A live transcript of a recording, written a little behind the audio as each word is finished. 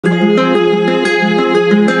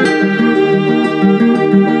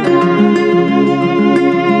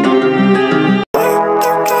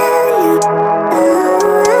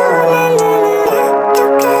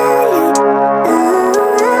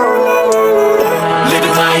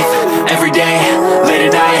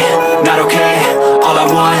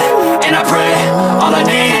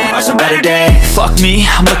Some better days. Fuck me,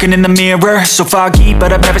 I'm looking in the mirror, so foggy,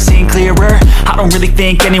 but I've never seen clearer. I don't really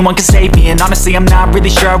think anyone can save me, and honestly I'm not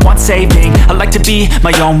really sure I want saving. I like to be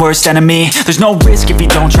my own worst enemy. There's no risk if you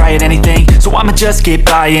don't try at anything, so I'ma just keep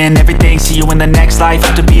buying everything. See you in the next life,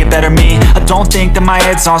 have to be a better me. I don't think that my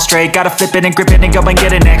head's on straight, gotta flip it and grip it and go and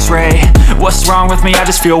get an x-ray. What's wrong with me? I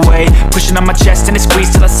just feel weight pushing on my chest and it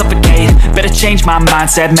squeezes till I suffocate. Better change my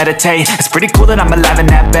mindset, meditate. It's pretty cool that I'm alive and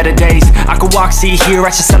have better days. I could walk, see, hear,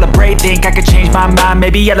 I should celebrate. Think I could change my mind,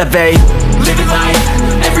 maybe elevate. Living life,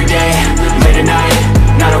 every day, late at night,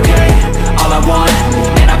 not okay. All I want,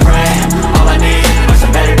 and I pray, all I need are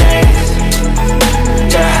some better days.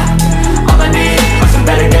 Yeah, all I need are some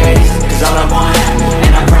better days. Cause all I want,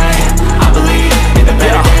 and I pray, I believe in the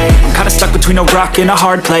better days. I'm kinda stuck between a rock and a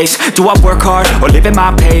hard place. Do I work hard, or live at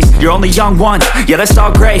my pace? You're only young once, yeah that's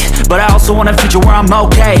all great, but I also want a future where I'm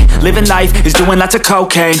okay. Living life is doing lots of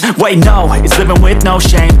cocaine. Wait no, it's living with no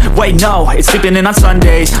shame. Wait no, it's sleeping in on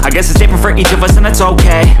Sundays. I guess it's different for each of us and that's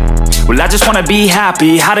okay. Well I just wanna be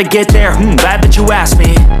happy, how to get there? Glad that you asked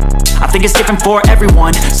me. I think it's different for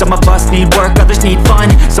everyone. Some of us need work, others need fun.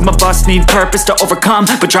 Some of us need purpose to overcome.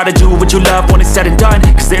 But try to do what you love when it's said and done.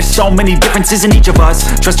 Cause there's so many differences in each of us.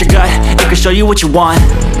 Trust your gut, it can show you what you want.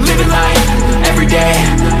 Living life, every day,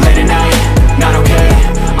 late at night, not okay.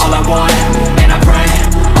 All I want, and I pray,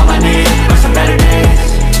 all I need are some better days.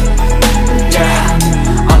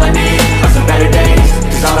 Yeah, all I need are some better days.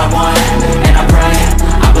 Cause all I want, and I pray,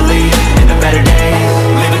 I believe in the better days.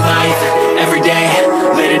 Living life, every day,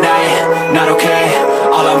 late at night, not okay.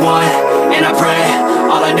 All I want, and I pray,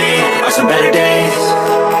 all I need are some better days.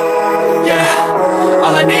 Yeah,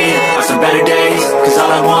 all I need are some better days. Cause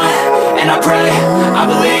all I want, and I pray, I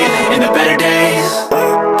believe in the better days.